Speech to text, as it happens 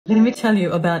let me tell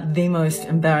you about the most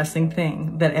embarrassing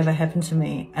thing that ever happened to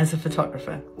me as a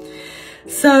photographer.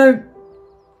 So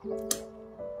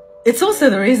it's also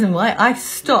the reason why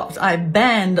I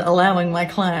banned allowing my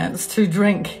clients to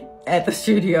drink at the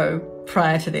studio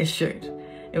prior to their shoot.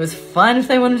 It was fine if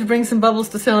they wanted to bring some bubbles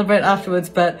to celebrate afterwards,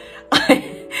 but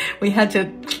we had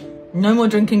to, no more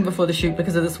drinking before the shoot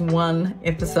because of this one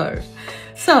episode.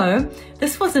 So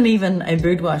this wasn't even a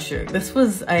boudoir shoot. This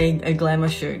was a glamour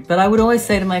shoot. But I would always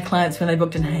say to my clients when they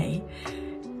booked in, hey,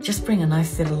 just bring a nice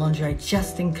set of lingerie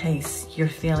just in case you're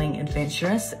feeling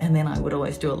adventurous. And then I would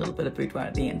always do a little bit of boudoir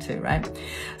at the end too, right?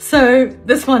 So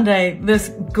this one day, this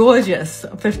gorgeous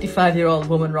 55-year-old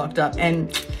woman rocked up, and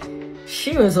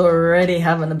she was already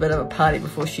having a bit of a party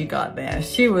before she got there.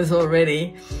 She was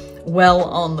already well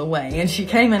on the way. And she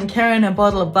came in carrying a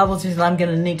bottle of bubbles. She said, I'm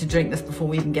going to need to drink this before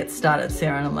we even get started,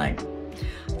 Sarah. And I'm like,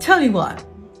 tell you what,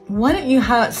 why don't you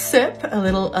sip a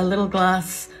little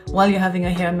glass while you're having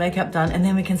your hair and makeup done, and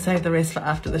then we can save the rest for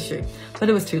after the shoot. But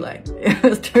it was too late. It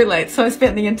was too late. So I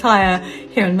spent the entire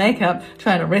hair and makeup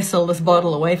trying to wrestle this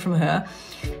bottle away from her.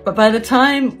 But by the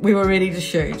time we were ready to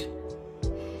shoot,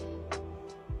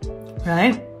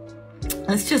 right,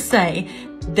 let's just say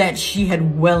that she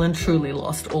had well and truly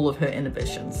lost all of her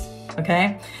inhibitions,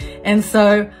 okay? And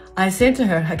so I said to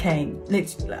her, okay,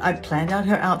 I planned out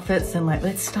her outfits and like,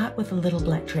 let's start with a little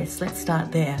black dress. Let's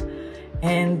start there.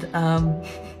 And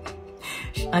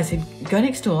I said, go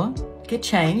next door, get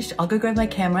changed. I'll go grab my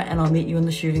camera and I'll meet you in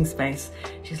the shooting space.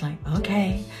 She's like,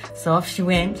 okay. So off she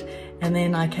went. And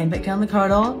then I came back down the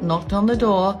corridor, knocked on the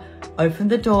door, opened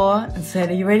the door and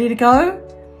said, are you ready to go?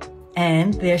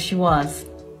 And there she was,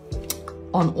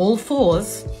 on all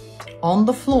fours, on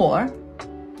the floor,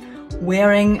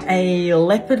 wearing a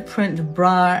leopard print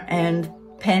bra and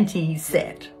panty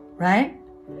set, right?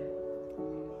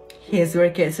 Here's where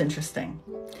it gets interesting.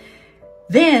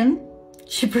 Then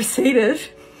she proceeded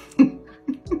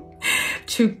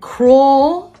to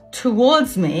crawl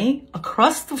towards me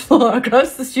across the floor,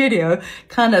 across the studio,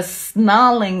 kind of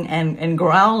snarling and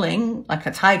growling like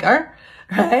a tiger,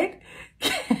 right?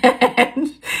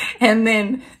 and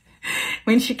then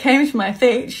when she came to my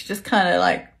feet, she just kind of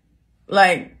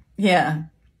like, yeah.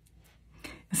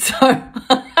 So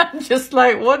I'm just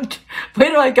like, where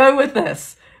do I go with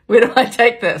this? Where do I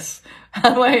take this?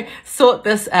 How do I sort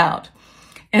this out?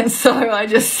 And so I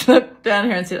just looked down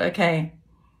here and said, okay,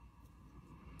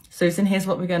 Susan, here's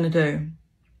what we're going to do.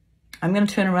 I'm going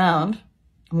to turn around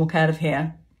and walk out of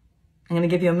here. I'm going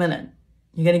to give you a minute.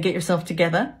 You're going to get yourself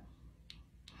together.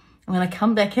 And when I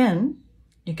come back in,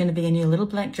 you're going to be in your little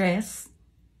black dress.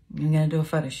 You're going to do a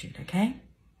photo shoot, okay?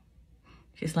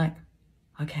 She's like,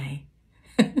 okay.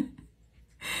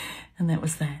 And that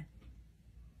was that.